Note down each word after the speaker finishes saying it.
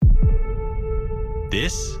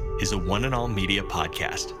This is a One and All Media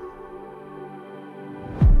podcast.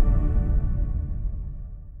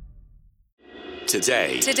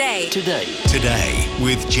 Today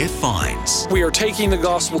with Jeff Vines, we are taking the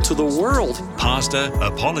gospel to the world. pastor,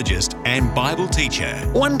 apologist, and Bible teacher.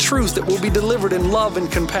 One truth that will be delivered in love and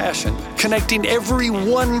compassion, connecting every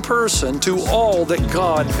one person to all that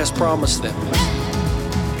God has promised them.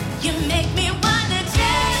 You make me wanna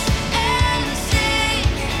dance and sing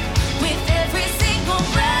with every single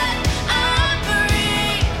breath I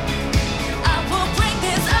breathe. I will bring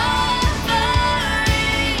this offering.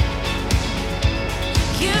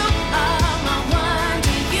 You are my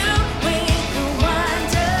wonder, you with the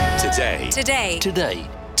wonder.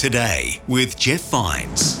 Today with Jeff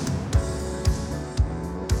Vines.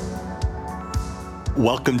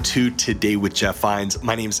 Welcome to Today with Jeff Vines.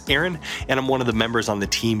 My name's Aaron, and I'm one of the members on the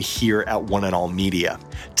team here at One and All Media.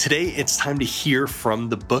 Today, it's time to hear from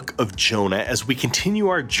the book of Jonah as we continue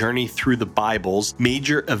our journey through the Bible's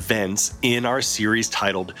major events in our series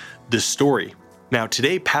titled The Story. Now,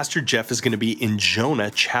 today, Pastor Jeff is going to be in Jonah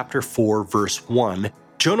chapter 4, verse 1.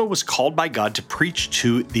 Jonah was called by God to preach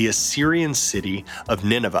to the Assyrian city of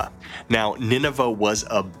Nineveh. Now, Nineveh was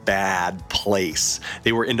a bad place.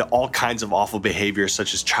 They were into all kinds of awful behaviors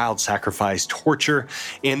such as child sacrifice, torture,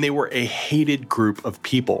 and they were a hated group of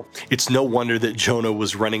people. It's no wonder that Jonah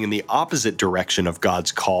was running in the opposite direction of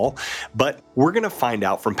God's call, but we're going to find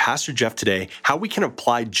out from Pastor Jeff today how we can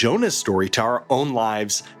apply Jonah's story to our own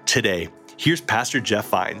lives today. Here's Pastor Jeff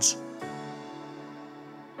Vines.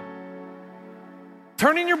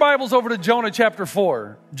 Turning your Bibles over to Jonah chapter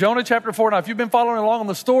 4. Jonah chapter 4. Now, if you've been following along on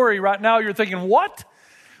the story right now, you're thinking, what?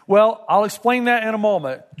 Well, I'll explain that in a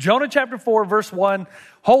moment. Jonah chapter 4, verse 1.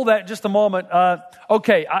 Hold that just a moment.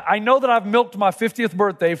 I know that I've milked my 50th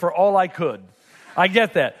birthday for all I could. I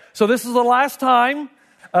get that. So this is the last time.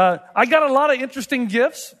 I got a lot of interesting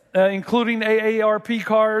gifts, including AARP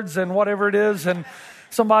cards and whatever it is. And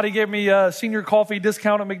somebody gave me a senior coffee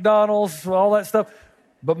discount at McDonald's, all that stuff.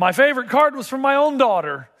 But my favorite card was from my own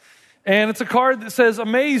daughter. And it's a card that says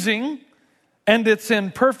amazing, and it's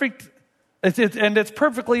in perfect, it's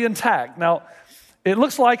perfectly intact. Now, it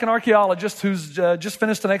looks like an archaeologist who's just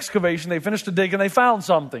finished an excavation. They finished a dig and they found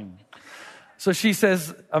something. So she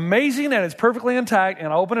says, amazing, and it's perfectly intact.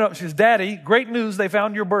 And I open it up. She says, Daddy, great news, they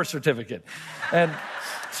found your birth certificate. And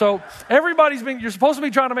so you're supposed to be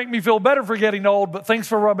trying to make me feel better for getting old, but thanks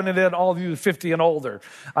for rubbing it in, all of you 50 and older.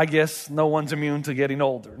 I guess no one's immune to getting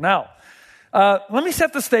older. Now, let me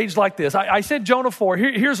set the stage like this. I said Jonah 4.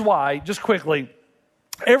 Here's why, just quickly.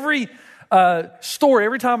 Every story,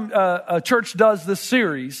 every time a church does this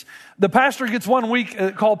series, the pastor gets 1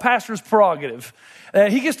 week called Pastor's Prerogative.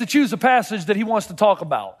 He gets to choose a passage that he wants to talk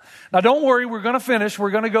about. Now, don't worry, we're going to finish. We're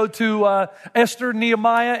going to go to Esther,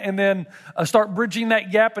 Nehemiah, and then start bridging that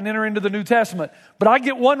gap and enter into the New Testament. But I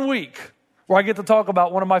get 1 week where I get to talk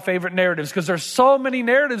about one of my favorite narratives because there's so many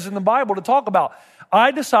narratives in the Bible to talk about.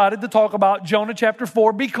 I decided to talk about Jonah chapter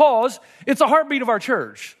 4 because it's a heartbeat of our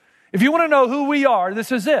church. If you want to know who we are,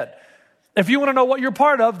 this is it. If you want to know what you're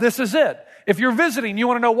part of, this is it. If you're visiting, you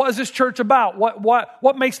want to know what is this church about?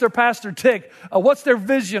 What makes their pastor tick? What's their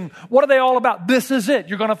vision? What are they all about? This is it.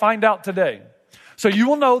 You're going to find out today. So you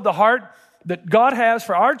will know the heart that God has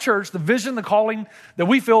for our church, the vision, the calling that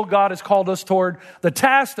we feel God has called us toward, the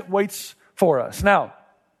task that waits for us. Now,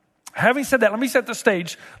 having said that, let me set the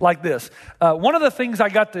stage like this. One of the things I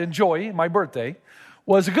got to enjoy, my birthday,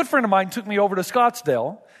 was a good friend of mine took me over to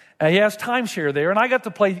Scottsdale. He has timeshare there, and I got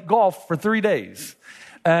to play golf for 3 days.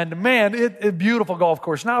 And man, it beautiful golf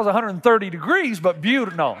course. Now it was 130 degrees, but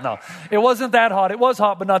beautiful. No, it wasn't that hot. It was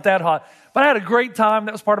hot, but not that hot. But I had a great time.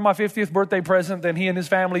 That was part of my 50th birthday present that he and his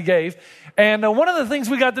family gave. And one of the things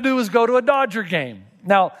we got to do was go to a Dodger game.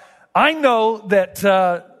 Now, I know that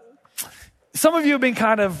some of you have been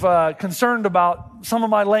kind of concerned about some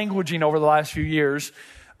of my languaging over the last few years.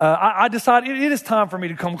 I decided it is time for me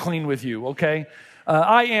to come clean with you, okay?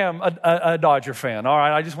 I am a Dodger fan, all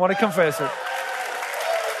right? I just want to confess it.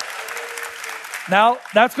 Now,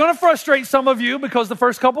 that's going to frustrate some of you because the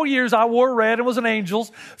first couple of years I wore red and was an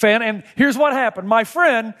Angels fan. And here's what happened. My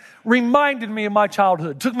friend reminded me of my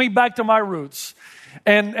childhood, took me back to my roots,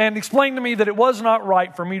 and explained to me that it was not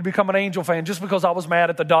right for me to become an Angel fan just because I was mad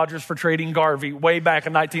at the Dodgers for trading Garvey way back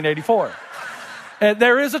in 1984. And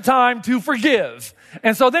there is a time to forgive.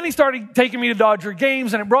 And so then he started taking me to Dodger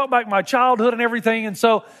games, and it brought back my childhood and everything. And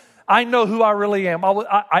so I know who I really am.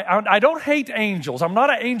 I don't hate Angels. I'm not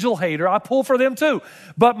an Angel hater. I pull for them too.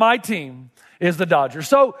 But my team is the Dodgers.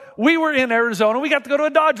 So we were in Arizona. We got to go to a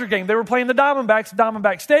Dodger game. They were playing the Diamondbacks,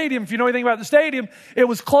 Diamondback Stadium. If you know anything about the stadium, it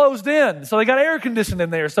was closed in. So they got air conditioning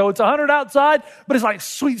in there. So it's 100 outside, but it's like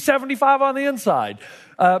sweet 75 on the inside.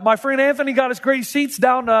 My friend Anthony got us great seats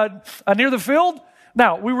down near the field.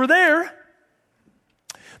 Now, we were there.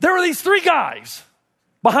 There were these three guys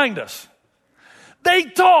behind us. They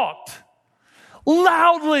talked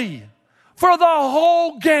loudly for the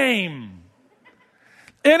whole game.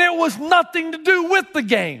 And it was nothing to do with the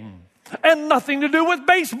game and nothing to do with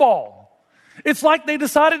baseball. It's like they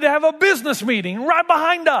decided to have a business meeting right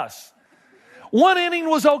behind us. 1 inning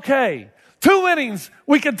was okay. 2 innings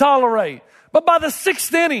we could tolerate. But by the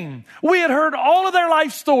 6th inning, we had heard all of their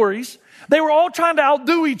life stories. They were all trying to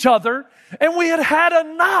outdo each other, and we had had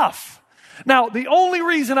enough. Now, the only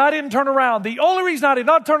reason I didn't turn around, the only reason I did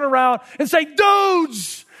not turn around and say,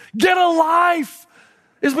 dudes, get a life,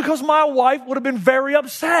 is because my wife would have been very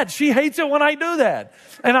upset. She hates it when I do that.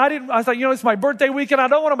 And I thought, it's my birthday weekend. I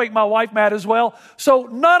don't want to make my wife mad as well. So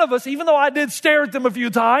none of us, even though I did stare at them a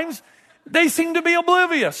few times, they seemed to be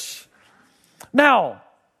oblivious. Now,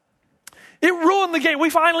 it ruined the game.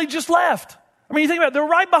 We finally just left. I mean, you think about it, they're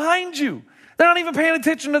right behind you. They're not even paying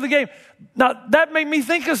attention to the game. Now, that made me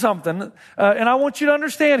think of something, and I want you to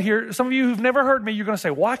understand here. Some of you who've never heard me, you're going to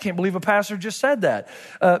say, well, I can't believe a pastor just said that.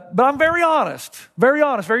 But I'm very honest,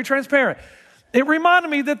 very transparent. It reminded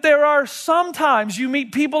me that there are sometimes you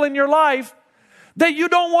meet people in your life that you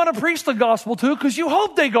don't want to preach the gospel to because you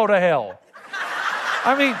hope they go to hell.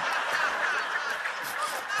 I mean,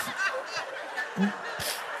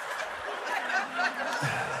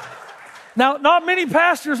 now, not many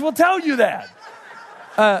pastors will tell you that.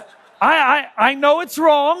 I know it's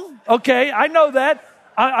wrong. Okay, I know that.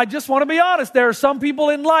 I just want to be honest. There are some people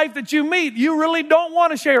in life that you meet, you really don't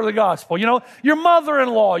want to share the gospel. Your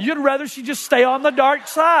mother-in-law, you'd rather she just stay on the dark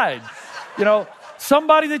side.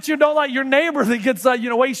 Somebody that you don't like, your neighbor that gets,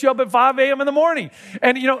 wakes you up at 5 a.m. in the morning.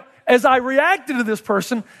 And, as I reacted to this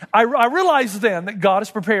person, I realized then that God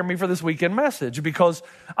has prepared me for this weekend message because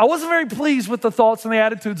I wasn't very pleased with the thoughts and the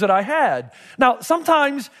attitudes that I had. Now,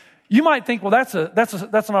 sometimes you might think, well, that's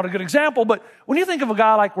not a good example. But when you think of a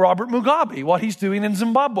guy like Robert Mugabe, what he's doing in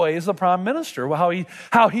Zimbabwe as the prime minister,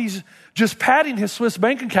 how he's just padding his Swiss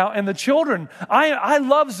bank account and the children. I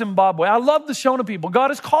love Zimbabwe. I love the Shona people.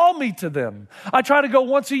 God has called me to them. I try to go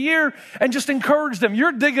once a year and just encourage them.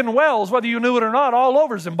 You're digging wells, whether you knew it or not, all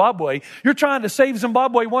over Zimbabwe. You're trying to save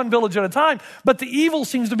Zimbabwe one village at a time. But the evil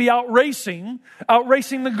seems to be outracing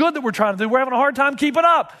the good that we're trying to do. We're having a hard time keeping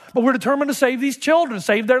up. But we're determined to save these children,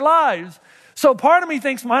 save their lives. So part of me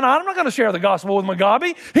thinks, man, I'm not going to share the gospel with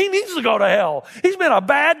Mugabe. He needs to go to hell. He's been a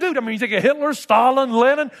bad dude. I mean, you think of Hitler, Stalin,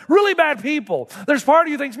 Lenin, really bad people. There's part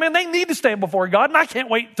of you thinks, man, they need to stand before God, and I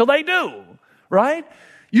can't wait till they do, right?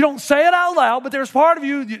 You don't say it out loud, but there's part of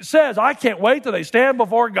you that says, I can't wait till they stand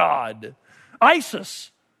before God.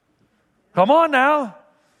 ISIS. Come on now.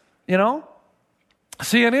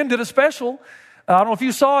 CNN did a special. I don't know if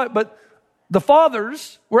you saw it, but the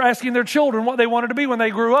fathers were asking their children what they wanted to be when they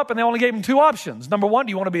grew up, and they only gave them 2 options. Number 1, do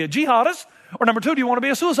you want to be a jihadist? Or number 2, do you want to be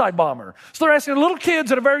a suicide bomber? So they're asking little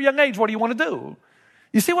kids at a very young age, what do you want to do?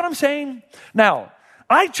 You see what I'm saying? Now,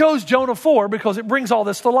 I chose Jonah 4 because it brings all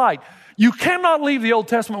this to light. You cannot leave the Old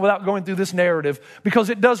Testament without going through this narrative because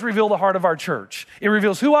it does reveal the heart of our church. It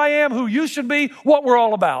reveals who I am, who you should be, what we're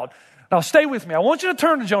all about. Now, stay with me. I want you to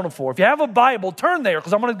turn to Jonah 4. If you have a Bible, turn there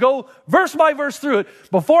because I'm going to go verse by verse through it.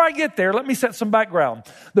 Before I get there, let me set some background.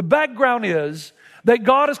 The background is that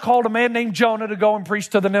God has called a man named Jonah to go and preach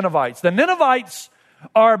to the Ninevites. The Ninevites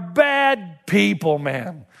are bad people,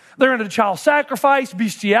 man. They're into child sacrifice,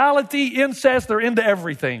 bestiality, incest. They're into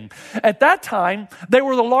everything. At that time, they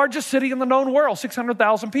were the largest city in the known world,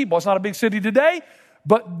 600,000 people. It's not a big city today,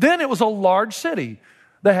 but then it was a large city.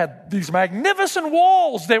 They had these magnificent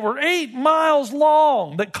walls. They were 8 miles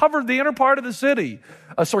long that covered the inner part of the city,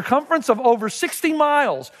 a circumference of over 60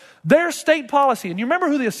 miles. Their state policy, and you remember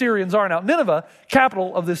who the Assyrians are now. Nineveh,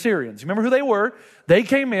 capital of the Assyrians. You remember who they were? They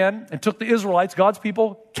came in and took the Israelites, God's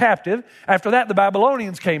people, captive. After that, the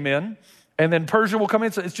Babylonians came in, and then Persia will come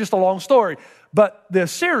in. So it's just a long story. But the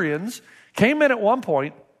Assyrians came in at one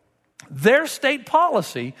point. Their state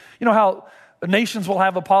policy, you know how nations will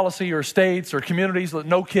have a policy, or states or communities that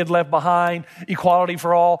no kid left behind, equality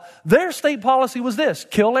for all. Their state policy was this: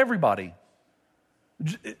 kill everybody.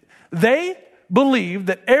 They believed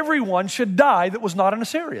that everyone should die that was not an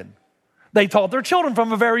Assyrian. They taught their children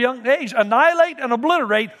from a very young age, annihilate and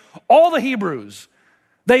obliterate all the Hebrews.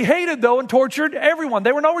 They hated, though, and tortured everyone.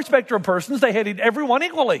 They were no respecter of persons. They hated everyone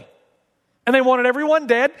equally. And they wanted everyone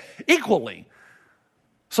dead equally.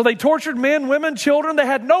 So they tortured men, women, children. They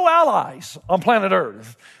had no allies on planet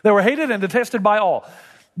Earth. They were hated and detested by all.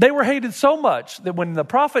 They were hated so much that when the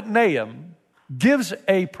prophet Nahum gives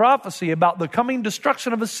a prophecy about the coming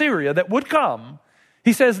destruction of Assyria that would come,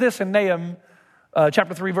 he says this in Nahum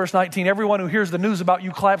chapter 3, verse 19, everyone who hears the news about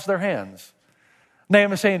you claps their hands.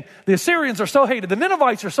 Nahum is saying, the Assyrians are so hated, the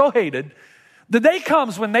Ninevites are so hated, the day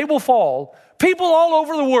comes when they will fall. People all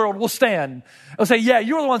over the world will stand. They'll say, yeah,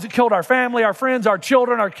 you're the ones that killed our family, our friends, our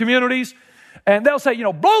children, our communities. And they'll say,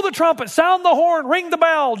 blow the trumpet, sound the horn, ring the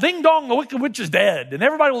bell, ding dong, the wicked witch is dead. And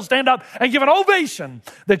everybody will stand up and give an ovation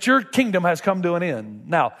that your kingdom has come to an end.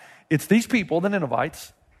 Now, it's these people, the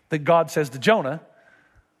Ninevites, that God says to Jonah,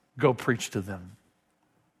 go preach to them.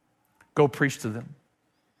 Go preach to them.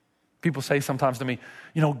 People say sometimes to me,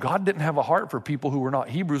 God didn't have a heart for people who were not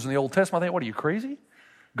Hebrews in the Old Testament. I think, what are you, crazy?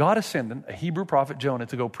 God is sending a Hebrew prophet, Jonah,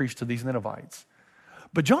 to go preach to these Ninevites.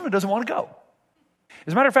 But Jonah doesn't want to go.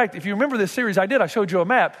 As a matter of fact, if you remember this series I showed you a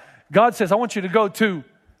map. God says, I want you to go to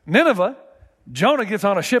Nineveh. Jonah gets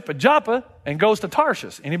on a ship at Joppa and goes to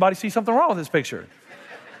Tarshish. Anybody see something wrong with this picture?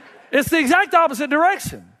 It's the exact opposite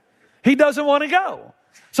direction. He doesn't want to go.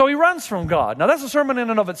 So he runs from God. Now that's a sermon in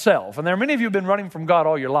and of itself. And there are many of you who have been running from God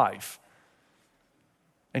all your life.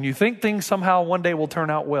 And you think things somehow one day will turn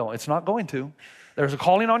out well. It's not going to. There's a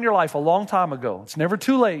calling on your life a long time ago. It's never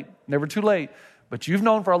too late, never too late. But you've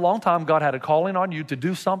known for a long time God had a calling on you to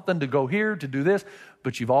do something, to go here, to do this.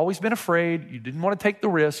 But you've always been afraid. You didn't want to take the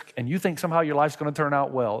risk. And you think somehow your life's going to turn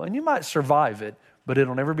out well. And you might survive it, but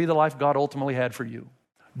it'll never be the life God ultimately had for you.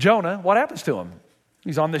 Jonah, what happens to him?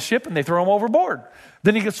 He's on this ship and they throw him overboard.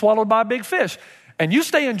 Then he gets swallowed by a big fish. And you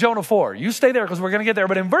stay in Jonah 4. You stay there because we're going to get there.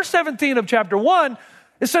 But in verse 17 of chapter 1,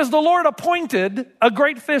 it says, the Lord appointed a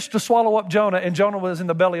great fish to swallow up Jonah. And Jonah was in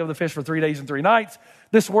the belly of the fish for 3 days and 3 nights.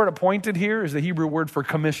 This word appointed here is the Hebrew word for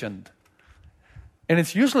commissioned. And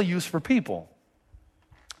it's usually used for people.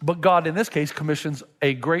 But God, in this case, commissions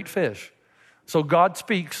a great fish. So God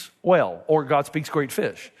speaks well, or God speaks great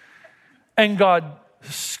fish. And God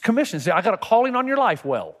commissions, I got a calling on your life.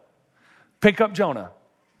 Well, pick up Jonah.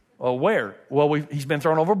 Well, where? Well, he's been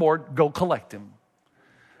thrown overboard. Go collect him.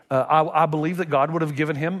 I believe that God would have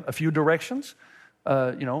given him a few directions.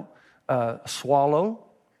 Swallow,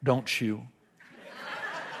 don't chew.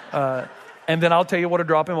 And then I'll tell you what to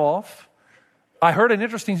drop him off. I heard an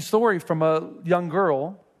interesting story from a young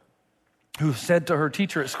girl who said to her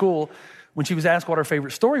teacher at school, when she was asked what her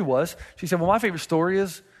favorite story was, she said, well, my favorite story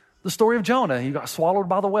is the story of Jonah. He got swallowed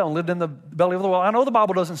by the whale and lived in the belly of the whale. I know the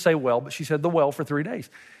Bible doesn't say well, but she said the well for 3 days.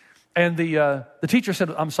 And the teacher said,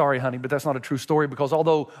 I'm sorry, honey, but that's not a true story because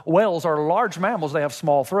although whales are large mammals, they have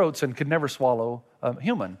small throats and could never swallow a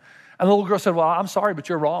human. And the little girl said, well, I'm sorry, but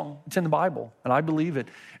you're wrong. It's in the Bible, and I believe it.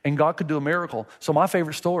 And God could do a miracle. So my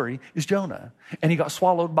favorite story is Jonah, and he got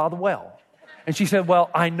swallowed by the whale. And she said, well,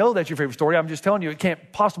 I know that's your favorite story. I'm just telling you it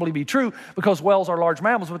can't possibly be true because whales are large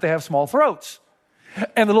mammals, but they have small throats.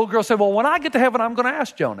 And the little girl said, well, when I get to heaven, I'm going to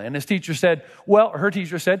ask Jonah. And her teacher said, well,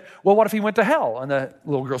 what if he went to hell? And the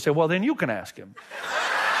little girl said, well, then you can ask him.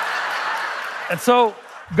 And so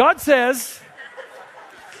God says,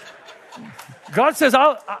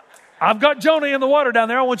 I've got Jonah in the water down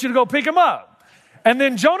there. I want you to go pick him up. And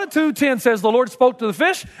then Jonah 2:10 says, the Lord spoke to the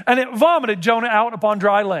fish and it vomited Jonah out upon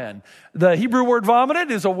dry land. The Hebrew word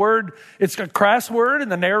vomited is a word, it's a crass word.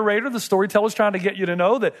 And the narrator, the storyteller, is trying to get you to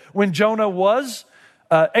know that when Jonah was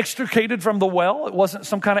extricated from the well, it wasn't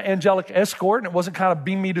some kind of angelic escort and it wasn't kind of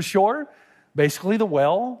beam me to shore. Basically, the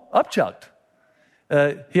well upchucked.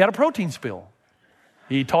 He had a protein spill.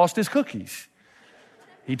 He tossed his cookies.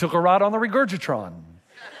 He took a ride on the regurgitron.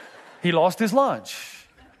 He lost his lunch.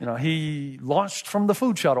 He launched from the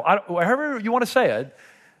food shuttle. However you want to say it,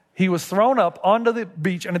 he was thrown up onto the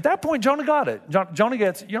beach. And at that point, Jonah got it. Jonah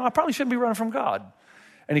gets, I probably shouldn't be running from God.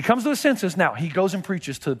 And he comes to his senses. Now, he goes and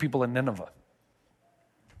preaches to the people in Nineveh.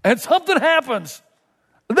 And something happens.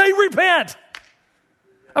 They repent.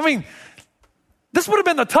 This would have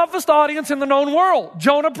been the toughest audience in the known world.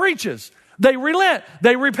 Jonah preaches. They relent.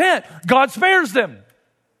 They repent. God spares them.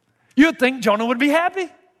 You'd think Jonah would be happy.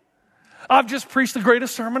 I've just preached the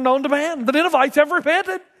greatest sermon known to man. The Ninevites have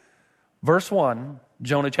repented. Verse 1,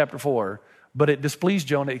 Jonah chapter 4. But it displeased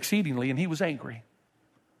Jonah exceedingly, and he was angry.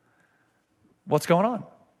 What's going on?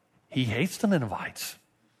 He hates the Ninevites.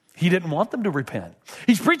 He didn't want them to repent.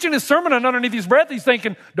 He's preaching his sermon, and underneath his breath, he's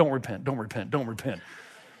thinking, don't repent, don't repent, don't repent.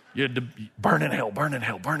 You had to burn in hell, burn in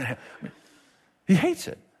hell, burn in hell. He hates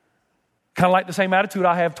it. Kind of like the same attitude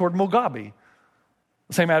I have toward Mugabe.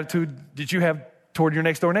 The same attitude that you have toward your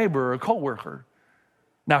next door neighbor or a coworker.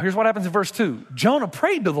 Now, here's what happens in verse 2. Jonah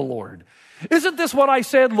prayed to the Lord. Isn't this what I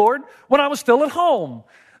said, Lord, when I was still at home?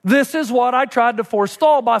 This is what I tried to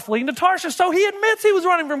forestall by fleeing to Tarshish. So he admits he was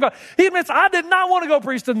running from God. He admits, I did not want to go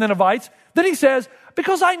preach to the Ninevites. Then he says,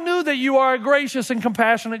 because I knew that you are a gracious and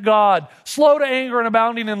compassionate God, slow to anger and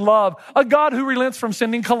abounding in love, a God who relents from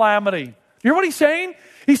sending calamity. You hear what he's saying?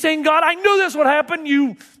 He's saying, God, I knew this would happen,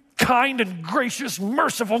 you kind and gracious,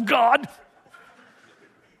 merciful God.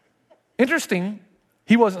 Interesting,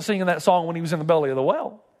 he wasn't singing that song when he was in the belly of the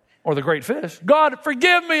whale or the great fish. God,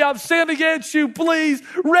 forgive me, I've sinned against you, please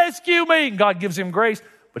rescue me. And God gives him grace,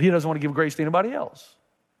 but he doesn't want to give grace to anybody else.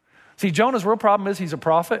 See, Jonah's real problem is he's a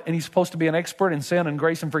prophet and he's supposed to be an expert in sin and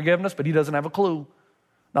grace and forgiveness, but he doesn't have a clue.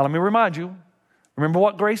 Now, let me remind you, remember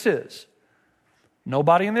what grace is.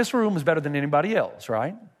 Nobody in this room is better than anybody else,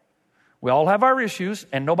 right? We all have our issues,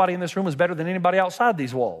 and nobody in this room is better than anybody outside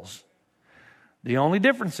these walls. The only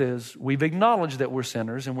difference is we've acknowledged that we're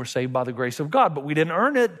sinners and we're saved by the grace of God, but we didn't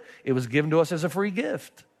earn it. It was given to us as a free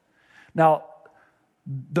gift. Now,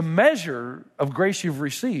 the measure of grace you've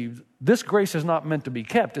received, this grace is not meant to be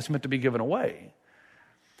kept. It's meant to be given away.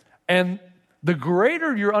 And the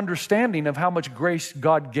greater your understanding of how much grace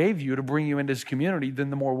God gave you to bring you into his community, then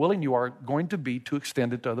the more willing you are going to be to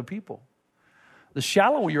extend it to other people. The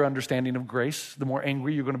shallower your understanding of grace, the more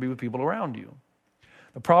angry you're going to be with people around you.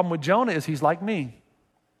 The problem with Jonah is he's like me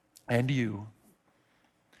and you.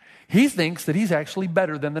 He thinks that he's actually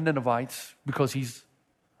better than the Ninevites because he's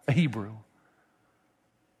a Hebrew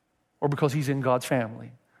or because he's in God's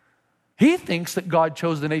family. He thinks that God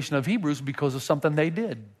chose the nation of Hebrews because of something they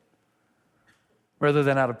did rather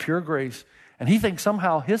than out of pure grace. And he thinks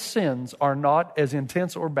somehow his sins are not as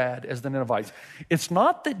intense or bad as the Ninevites. It's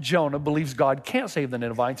not that Jonah believes God can't save the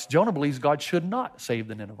Ninevites. Jonah believes God should not save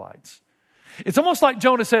the Ninevites. It's almost like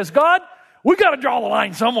Jonah says, God, we got to draw the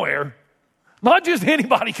line somewhere. Not just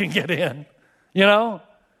anybody can get in, you know?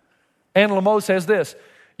 Anne Lamott says this,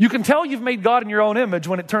 you can tell you've made God in your own image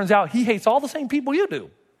when it turns out he hates all the same people you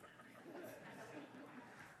do.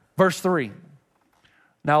 Verse 3,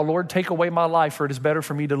 now, Lord, take away my life, for it is better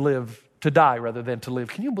for me to die rather than to live.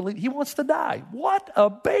 Can you believe he wants to die? What a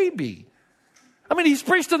baby. I mean, he's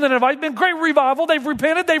preached to the Ninevites, been great revival. They've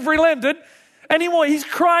repented, they've relented. And he's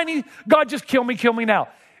crying, God, just kill me now.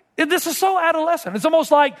 This is so adolescent. It's almost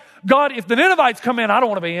like, God, if the Ninevites come in, I don't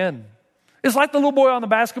want to be in. It's like the little boy on the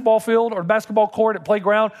basketball field or basketball court at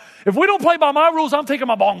playground. If we don't play by my rules, I'm taking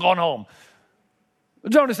my ball and going home.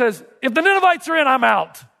 Jonah says, if the Ninevites are in, I'm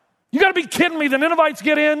out. You got to be kidding me. The Ninevites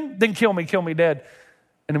get in, then kill me dead.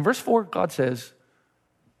 And in verse 4, God says,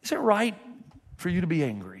 is it right for you to be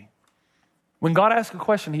angry? When God asks a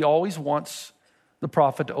question, he always wants the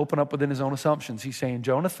prophet to open up within his own assumptions. He's saying,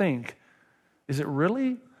 Jonah, think, is it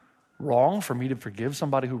really wrong for me to forgive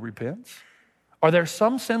somebody who repents? Are there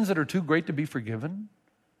some sins that are too great to be forgiven?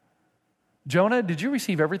 Jonah, did you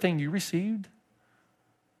receive everything you received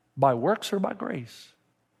by works or by grace?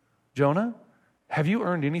 Jonah, have you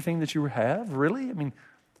earned anything that you have? Really? I mean,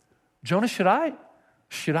 Jonah, should I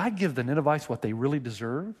give the Ninevites what they really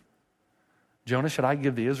deserve? Jonah, should I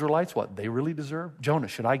give the Israelites what they really deserve? Jonah,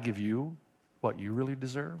 should I give you what you really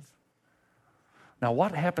deserve? Now,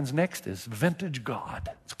 what happens next is vintage God.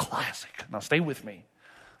 It's classic. Now, stay with me.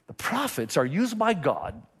 The prophets are used by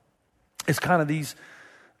God as kind of these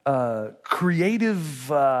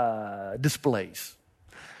creative displays.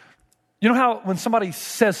 You know how when somebody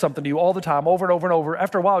says something to you all the time, over and over and over,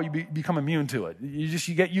 after a while you become immune to it. You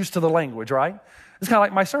get used to the language, right? It's kind of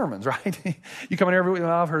like my sermons, right? You come in every week,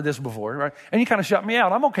 I've heard this before, right? And you kind of shut me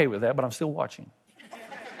out. I'm okay with that, but I'm still watching.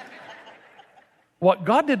 What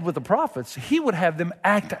God did with the prophets, he would have them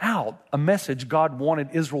act out a message God wanted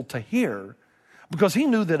Israel to hear because he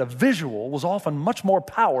knew that a visual was often much more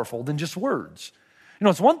powerful than just words. You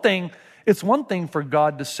know, it's one thing for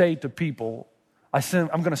God to say to people,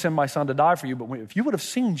 I'm going to send my son to die for you, but if you would have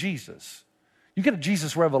seen Jesus, you get a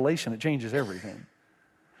Jesus revelation, it changes everything.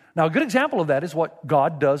 Now, a good example of that is what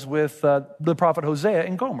God does with the prophet Hosea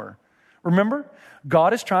and Gomer. Remember,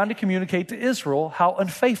 God is trying to communicate to Israel how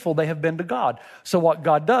unfaithful they have been to God. So what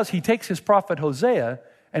God does, he takes his prophet Hosea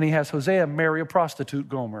and he has Hosea marry a prostitute,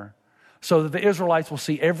 Gomer, so that the Israelites will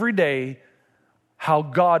see every day how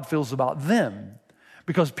God feels about them.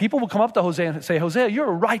 Because people will come up to Hosea and say, Hosea, you're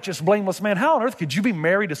a righteous, blameless man. How on earth could you be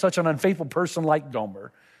married to such an unfaithful person like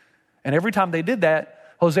Gomer? And every time they did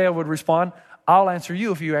that, Hosea would respond, I'll answer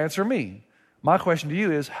you if you answer me. My question to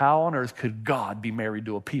you is, how on earth could God be married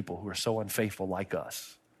to a people who are so unfaithful like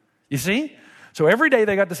us? You see? So every day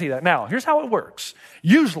they got to see that. Now, here's how it works.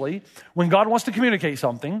 Usually, when God wants to communicate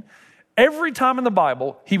something, every time in the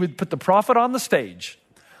Bible, he would put the prophet on the stage.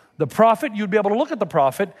 the prophet, you'd be able to look at the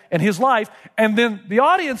prophet and his life, and then the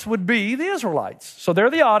audience would be the Israelites. So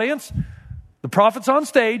they're the audience, the prophet's on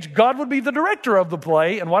stage, God would be the director of the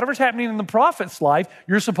play, and whatever's happening in the prophet's life,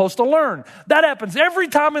 you're supposed to learn. That happens every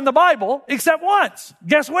time in the Bible except once.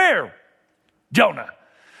 Guess where? Jonah.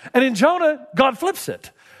 And in Jonah, God flips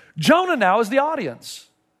it. Jonah now is the audience.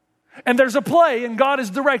 And there's a play, and God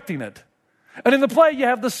is directing it. And in the play, you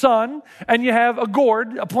have the sun, and you have a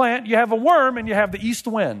gourd, a plant, you have a worm, and you have the east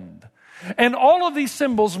wind. And all of these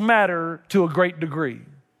symbols matter to a great degree.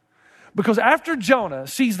 Because after Jonah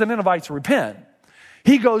sees the Ninevites repent,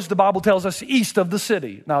 he goes, the Bible tells us, east of the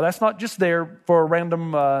city. Now, that's not just there for a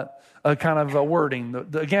random kind of wording.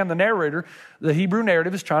 Again, the narrator, the Hebrew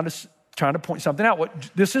narrative is trying to point something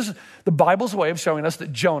out. This is the Bible's way of showing us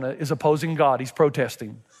that Jonah is opposing God. He's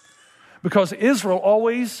protesting. Because Israel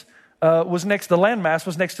always was next, the landmass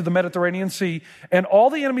was next to the Mediterranean Sea, and all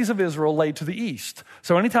the enemies of Israel lay to the east.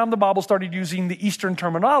 So anytime the Bible started using the Eastern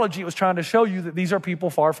terminology, it was trying to show you that these are people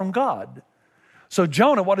far from God. So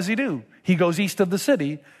Jonah, what does he do? He goes east of the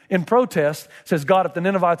city in protest, says, God, if the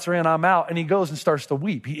Ninevites are in, I'm out. And he goes and starts to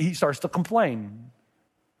weep. He starts to complain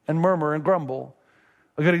and murmur and grumble.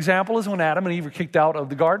 A good example is when Adam and Eve are kicked out of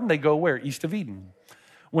the garden, they go where? East of Eden.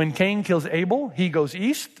 When Cain kills Abel, he goes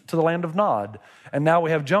east to the land of Nod. And now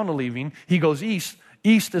we have Jonah leaving. He goes east.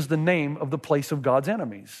 East is the name of the place of God's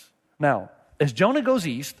enemies. Now, as Jonah goes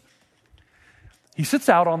east, he sits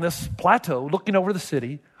out on this plateau looking over the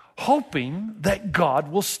city, hoping that God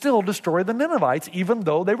will still destroy the Ninevites, even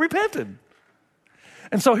though they repented.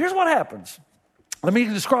 And so here's what happens. Let me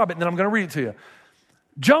describe it, and then I'm going to read it to you.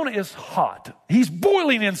 Jonah is hot. He's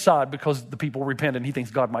boiling inside because the people repented, and he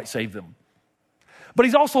thinks God might save them. But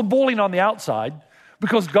he's also boiling on the outside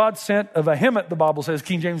because God sent a vehement, the Bible says,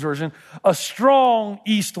 King James Version, a strong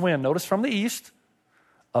east wind. Notice from the east,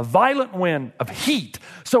 a violent wind of heat.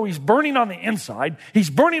 So he's burning on the inside, he's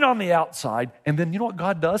burning on the outside, and then you know what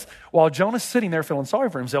God does? While Jonah's sitting there feeling sorry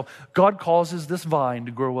for himself, God causes this vine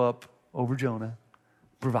to grow up over Jonah,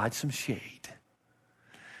 provides some shade.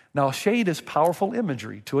 Now, shade is powerful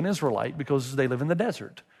imagery to an Israelite because they live in the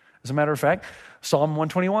desert. As a matter of fact, Psalm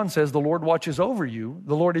 121 says, the Lord watches over you.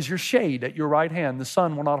 The Lord is your shade at your right hand. The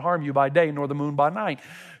sun will not harm you by day, nor the moon by night.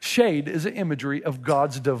 Shade is an imagery of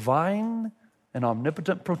God's divine and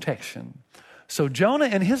omnipotent protection. So Jonah,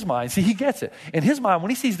 in his mind, see, he gets it. In his mind,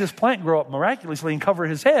 when he sees this plant grow up miraculously and cover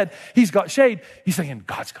his head, he's got shade. He's thinking,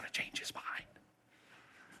 God's going to change his mind.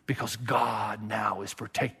 Because God now is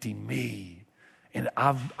protecting me. And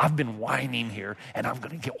I've been whining here, and I'm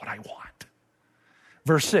going to get what I want.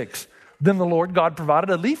 Verse 6, then the Lord God provided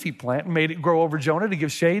a leafy plant and made it grow over Jonah to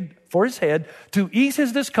give shade for his head, to ease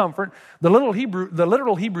his discomfort. The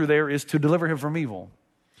literal Hebrew there is to deliver him from evil.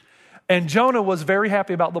 And Jonah was very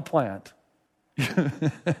happy about the plant.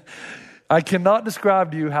 I cannot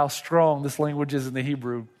describe to you how strong this language is in the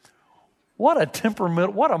Hebrew. What a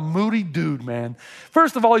temperament, what a moody dude, man.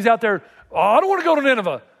 First of all, he's out there, I don't want to go to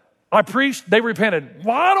Nineveh. I preached, they repented.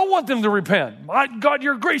 Well, I don't want them to repent. My God,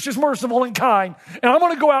 you're gracious, merciful, and kind. And I'm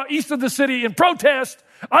going to go out east of the city and protest.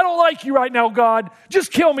 I don't like you right now, God.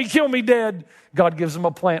 Just kill me dead. God gives him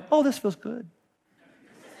a plant. Oh, this feels good.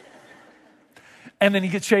 And then he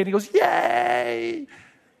gets shade and he goes, yay.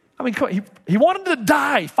 I mean, come on, he wanted to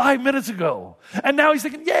die 5 minutes ago. And now he's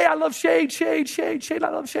thinking, yay, I love shade, shade, shade, shade, I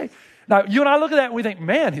love shade. Now, you and I look at that and we think,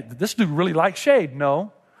 man, this dude really likes shade.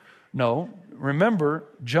 No. Remember,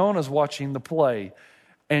 Jonah's watching the play,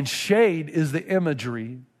 and shade is the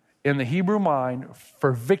imagery in the Hebrew mind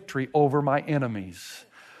for victory over my enemies.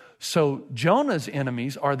 So Jonah's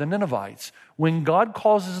enemies are the Ninevites. When God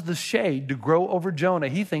causes the shade to grow over Jonah,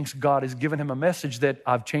 he thinks God has given him a message that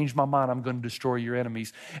I've changed my mind, I'm going to destroy your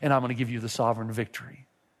enemies, and I'm going to give you the sovereign victory.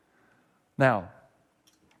 Now,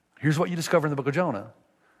 here's what you discover in the book of Jonah.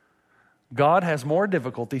 God has more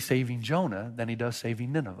difficulty saving Jonah than he does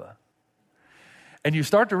saving Nineveh. And you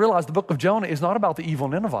start to realize the book of Jonah is not about the evil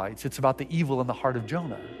Ninevites. It's about the evil in the heart of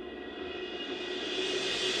Jonah.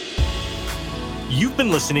 You've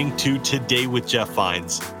been listening to Today with Jeff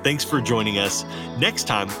Vines. Thanks for joining us. Next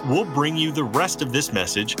time, we'll bring you the rest of this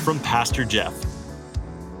message from Pastor Jeff.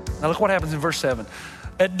 Now look what happens in verse 7.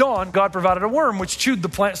 At dawn, God provided a worm which chewed the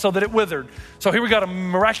plant so that it withered. So here we got a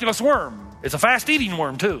miraculous worm. It's a fast-eating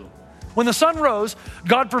worm too. When the sun rose,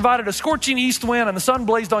 God provided a scorching east wind, and the sun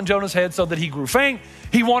blazed on Jonah's head so that he grew faint.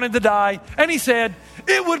 He wanted to die, and he said,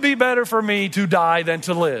 it would be better for me to die than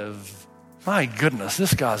to live. My goodness,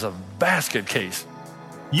 this guy's a basket case.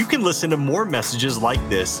 You can listen to more messages like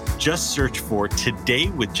this. Just search for Today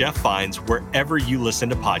with Jeff Vines wherever you listen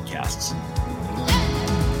to podcasts.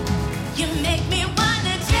 You make me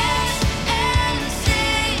wanna dance and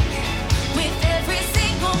sing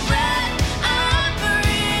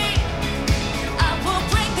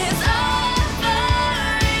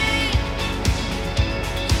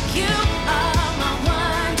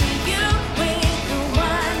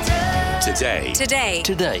Today.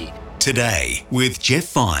 Today with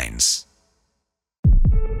Jeff Vines.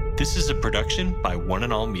 This is a production by One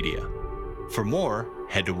and All Media. For more,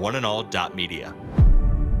 head to oneandall.media.